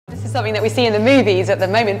this is something that we see in the movies at the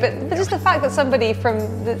moment, but just the fact that somebody from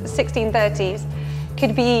the 1630s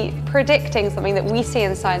could be predicting something that we see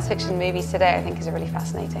in science fiction movies today, I think is really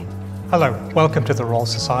fascinating. Hello, welcome to the Royal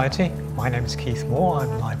Society. My name is Keith Moore,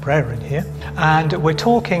 I'm a librarian here, and we're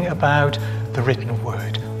talking about the written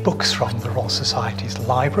word, books from the Royal Society's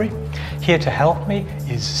library. Here to help me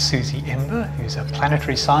is Suzie Imber, who's a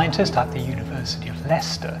planetary scientist at the University of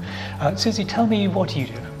Leicester. Suzie, tell me, what do you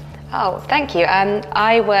do? Oh, thank you.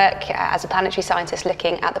 I work as a planetary scientist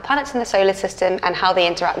looking at the planets in the solar system and how they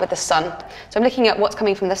interact with the sun. So I'm looking at what's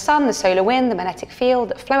coming from the sun, the solar wind, the magnetic field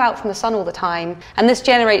that flow out from the sun all the time. And this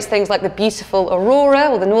generates things like the beautiful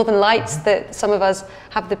aurora or the northern lights that some of us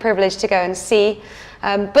have the privilege to go and see.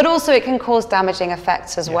 But also it can cause damaging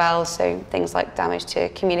effects as well. So things like damage to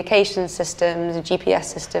communication systems, GPS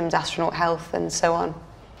systems, astronaut health, and so on.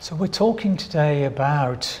 So we're talking today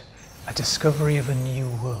about A Discovery of a New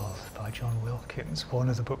World by John Wilkins, one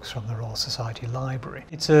of the books from the Royal Society Library.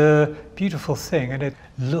 It's a beautiful thing, and it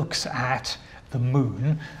looks at the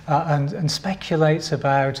moon and speculates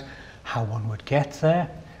about how one would get there,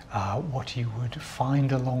 what you would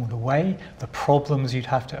find along the way, the problems you'd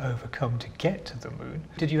have to overcome to get to the moon.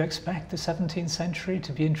 Did you expect the 17th century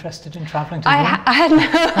to be interested in travelling to the moon? I had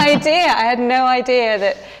no idea. I had no idea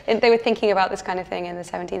that they were thinking about this kind of thing in the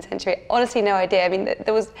 17th century. Honestly, no idea. I mean,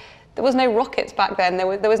 there was no rockets back then. There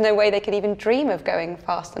was no way they could even dream of going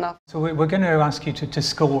fast enough. So we're going to ask you to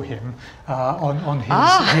score him on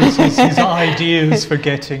his ideas for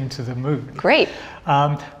getting to the moon. Great.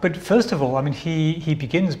 But first of all, I mean, he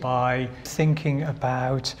begins by thinking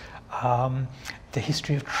about the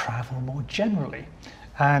history of travel more generally.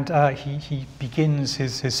 And he begins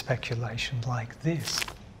his speculation like this.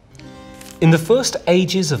 In the first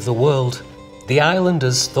ages of the world, the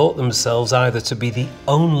islanders thought themselves either to be the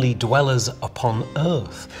only dwellers upon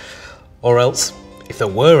earth, or else, if there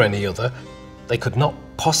were any other, they could not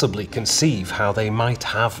possibly conceive how they might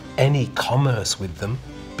have any commerce with them,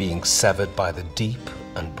 being severed by the deep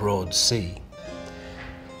and broad sea.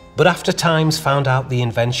 But after times found out the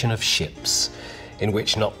invention of ships, in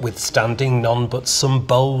which notwithstanding none but some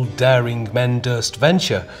bold daring men durst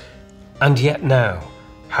venture, and yet now,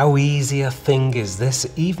 how easy a thing is this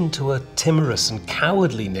even to a timorous and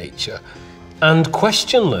cowardly nature, and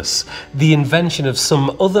questionless the invention of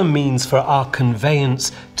some other means for our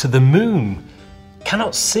conveyance to the moon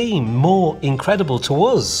cannot seem more incredible to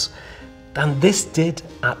us than this did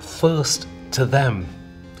at first to them,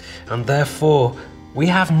 and therefore we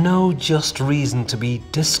have no just reason to be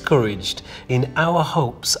discouraged in our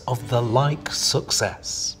hopes of the like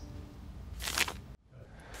success.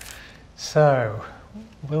 So,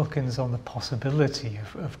 Wilkins on the possibility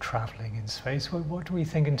of travelling in space. What do we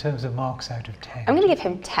think in terms of marks out of 10? I'm going to give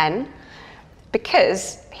him 10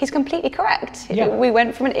 because he's completely correct. Yeah. We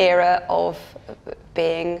went from an era of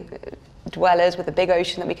being dwellers with a big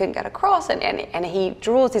ocean that we couldn't get across, and he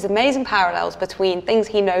draws these amazing parallels between things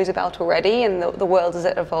he knows about already and the world as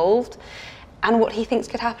it evolved and what he thinks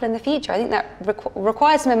could happen in the future. I think that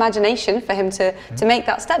requires some imagination for him to make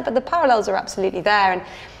that step, but the parallels are absolutely there.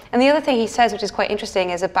 And the other thing he says, which is quite interesting,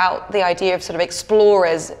 is about the idea of sort of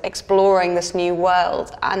explorers exploring this new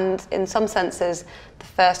world, and in some senses the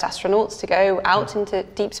first astronauts to go out into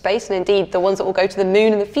deep space, and indeed the ones that will go to the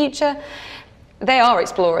moon in the future, they are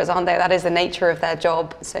explorers, aren't they? That is the nature of their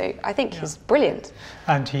job. So I think he's brilliant.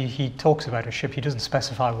 And he talks about a ship. He doesn't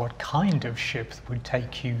specify what kind of ship would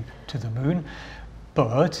take you to the moon,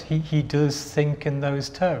 but he does think in those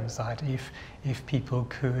terms that if people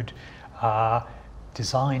could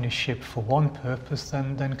design a ship for one purpose,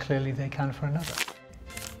 then clearly they can for another.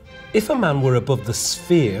 If a man were above the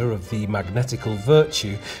sphere of the magnetical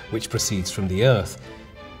virtue which proceeds from the earth,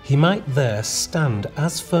 he might there stand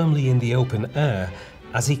as firmly in the open air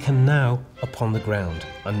as he can now upon the ground,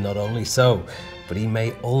 and not only so, but he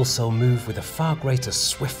may also move with a far greater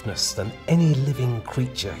swiftness than any living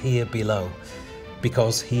creature here below,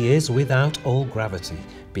 because he is without all gravity,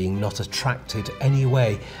 being not attracted any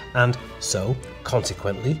way, and so,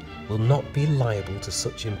 consequently, will not be liable to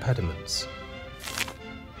such impediments.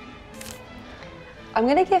 I'm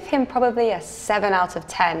going to give him probably a 7 out of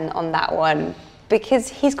 10 on that one, because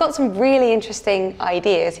he's got some really interesting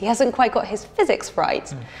ideas. He hasn't quite got his physics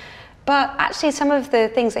right, but actually some of the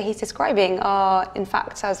things that he's describing are, in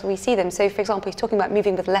fact, as we see them. So, for example, he's talking about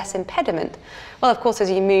moving with less impediment. Well, of course, as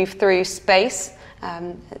you move through space,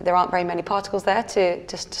 there aren't very many particles there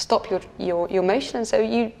to stop your motion, and so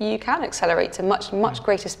you can accelerate to much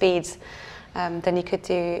greater speeds than you could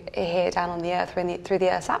do here down on the Earth or through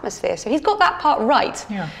the Earth's atmosphere. So he's got that part right.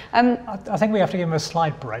 Yeah. I think we have to give him a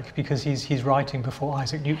slight break because he's writing before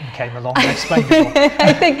Isaac Newton came along and explained it all.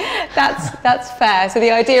 I think that's fair. So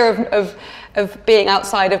the idea of being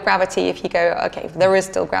outside of gravity, if you go, okay, there is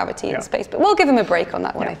still gravity in space, but we'll give him a break on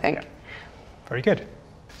that one, I think. Yeah. Very good.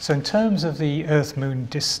 So in terms of the Earth-Moon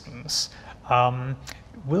distance,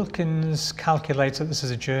 Wilkins calculates that this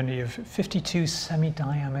is a journey of 52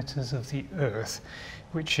 semi-diameters of the Earth,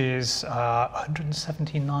 which is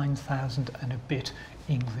 179,000 and a bit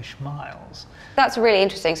English miles. That's really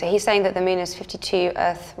interesting. So he's saying that the Moon is 52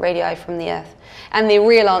 Earth radii from the Earth, and the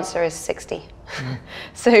real answer is 60.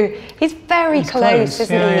 So he's very close,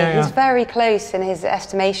 isn't he? He's very close in his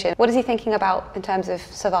estimation. What is he thinking about in terms of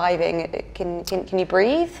surviving? Can you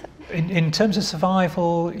breathe? In terms of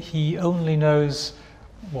survival, he only knows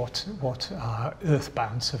what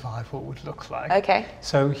earthbound survival would look like. Okay.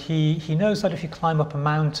 So he knows that if you climb up a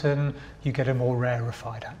mountain, you get a more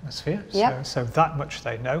rarefied atmosphere. Yep. So that much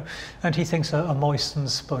they know. And he thinks a moistened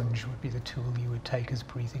sponge would be the tool you would take as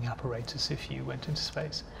breathing apparatus if you went into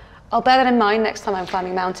space. I'll bear that in mind next time I'm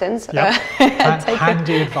climbing mountains. Yep.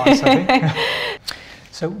 Handy advice, I think.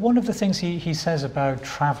 So one of the things he says about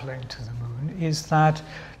travelling to the moon is that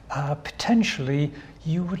potentially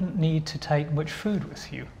you wouldn't need to take much food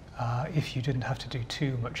with you if you didn't have to do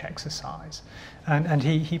too much exercise. And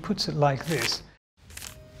he puts it like this.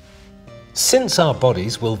 Since our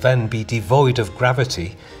bodies will then be devoid of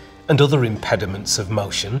gravity and other impediments of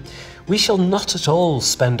motion, we shall not at all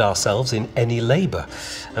spend ourselves in any labour,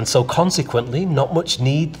 and so consequently not much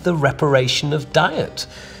need the reparation of diet,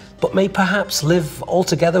 but may perhaps live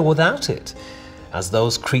altogether without it, as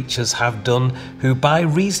those creatures have done who, by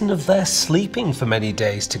reason of their sleeping for many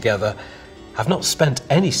days together, have not spent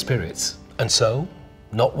any spirits, and so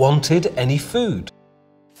not wanted any food.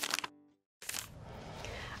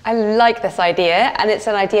 I like this idea, and it's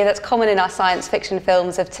an idea that's common in our science fiction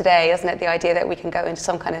films of today, isn't it? The idea that we can go into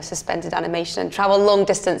some kind of suspended animation and travel long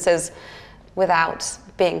distances without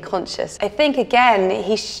being conscious. I think, again,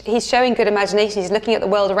 he's showing good imagination. He's looking at the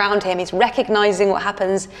world around him. He's recognizing what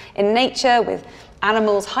happens in nature with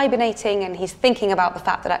animals hibernating, and he's thinking about the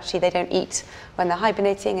fact that actually they don't eat when they're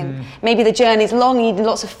hibernating, and maybe the journey's long, eating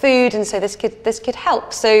lots of food, and so this could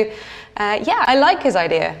help. So, yeah, I like his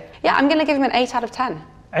idea. Yeah, I'm going to give him an 8 out of 10.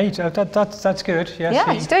 8, that's good. Yes,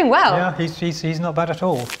 yeah, he's doing well. Yeah, he's not bad at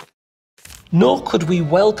all. Nor could we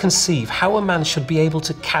well conceive how a man should be able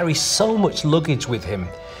to carry so much luggage with him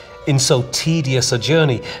in so tedious a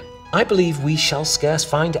journey. I believe we shall scarce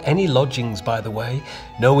find any lodgings by the way,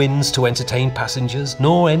 no inns to entertain passengers,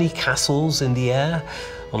 nor any castles in the air,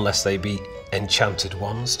 unless they be enchanted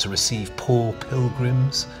ones to receive poor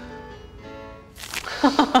pilgrims.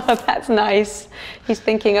 That's nice. He's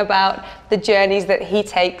thinking about the journeys that he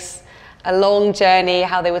takes, a long journey,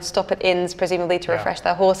 how they would stop at inns, presumably to refresh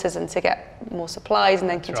their horses and to get more supplies and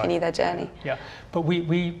then continue their journey. Yeah, but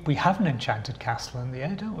we have an enchanted castle in the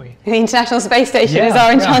air, don't we? The International Space Station is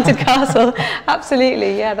our enchanted castle.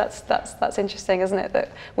 Absolutely, yeah, that's interesting, isn't it?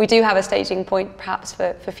 That we do have a staging point perhaps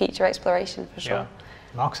for future exploration, for sure. Yeah.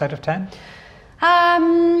 Marks out of 10?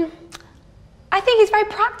 I think he's very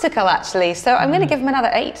practical, actually, so I'm going to give him another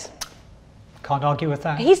 8. Can't argue with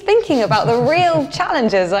that. He's thinking about the real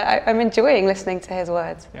challenges. I'm enjoying listening to his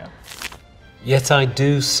words. Yeah. Yet I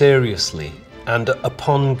do seriously, and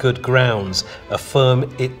upon good grounds,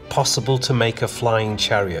 affirm it possible to make a flying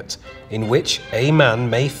chariot, in which a man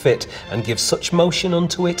may fit and give such motion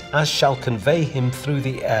unto it as shall convey him through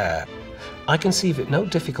the air. I conceive it no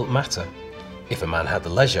difficult matter, if a man had the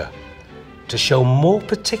leisure, to show more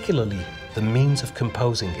particularly the means of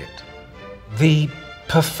composing it. The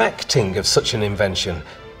perfecting of such an invention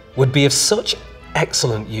would be of such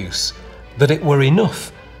excellent use that it were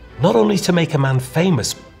enough not only to make a man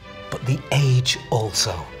famous, but the age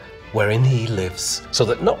also wherein he lives, so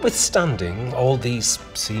that notwithstanding all these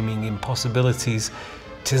seeming impossibilities,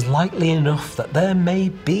 'tis likely enough that there may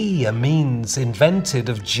be a means invented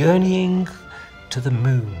of journeying to the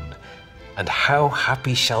moon, and how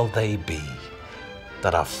happy shall they be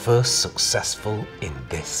that are first successful in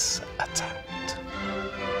this attempt.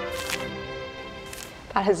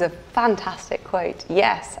 That is a fantastic quote.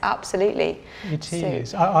 Yes, absolutely. It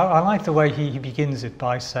is. I like the way he begins it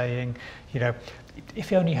by saying, you know,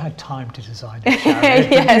 if you only had time to design a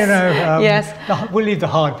chariot, yes. You know, yes. We'll leave the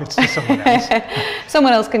hard bits to someone else.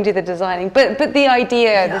 Someone else can do the designing. But the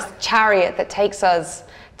idea, this chariot that takes us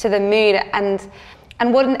to the moon,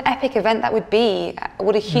 and what an epic event that would be.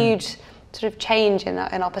 What a huge sort of change in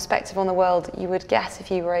our perspective on the world you would get if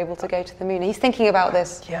you were able to go to the moon. He's thinking about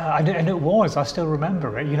this. Yeah, and it was. I still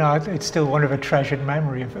remember it. You know, it's still one of a treasured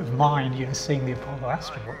memory of mine, you know, seeing the Apollo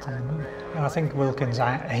astronauts on the moon. And I think Wilkins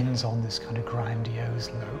ends on this kind of grandiose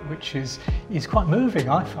note, which is quite moving,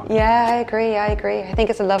 I find. Yeah, I agree. I think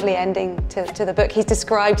it's a lovely ending to the book. He's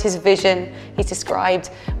described his vision, he's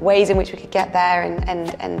described ways in which we could get there,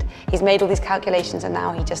 and he's made all these calculations, and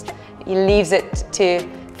now he leaves it to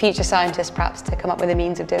future scientists perhaps to come up with a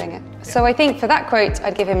means of doing it. So I think for that quote,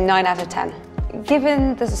 I'd give him 9 out of 10.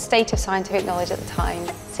 Given the state of scientific knowledge at the time,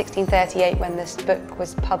 1638 when this book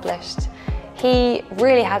was published, he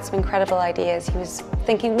really had some incredible ideas. He was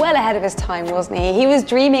thinking well ahead of his time, wasn't he? He was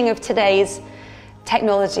dreaming of today's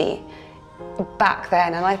technology back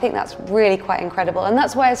then, and I think that's really quite incredible. And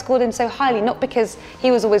that's why I scored him so highly, not because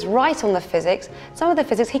he was always right on the physics. Some of the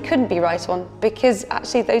physics he couldn't be right on because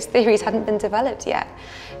actually those theories hadn't been developed yet.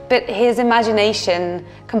 But his imagination,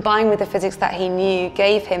 combined with the physics that he knew,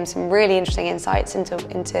 gave him some really interesting insights into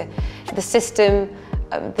the system,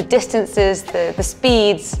 the distances, the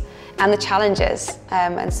speeds, and the challenges.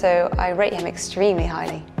 And so I rate him extremely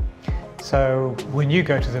highly. So when you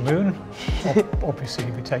go to the moon, obviously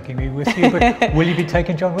you'll be taking me with you, but will you be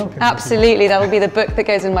taking John Wilkins? Absolutely, that will be the book that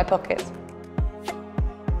goes in my pocket.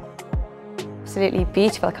 Absolutely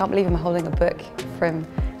beautiful. I can't believe I'm holding a book from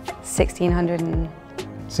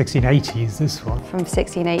 1680s, this one. From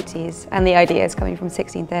 1680s, and the idea is coming from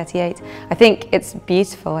 1638. I think it's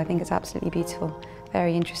beautiful. I think it's absolutely beautiful.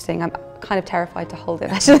 Very interesting. I'm kind of terrified to hold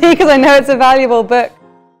it actually because I know it's a valuable book.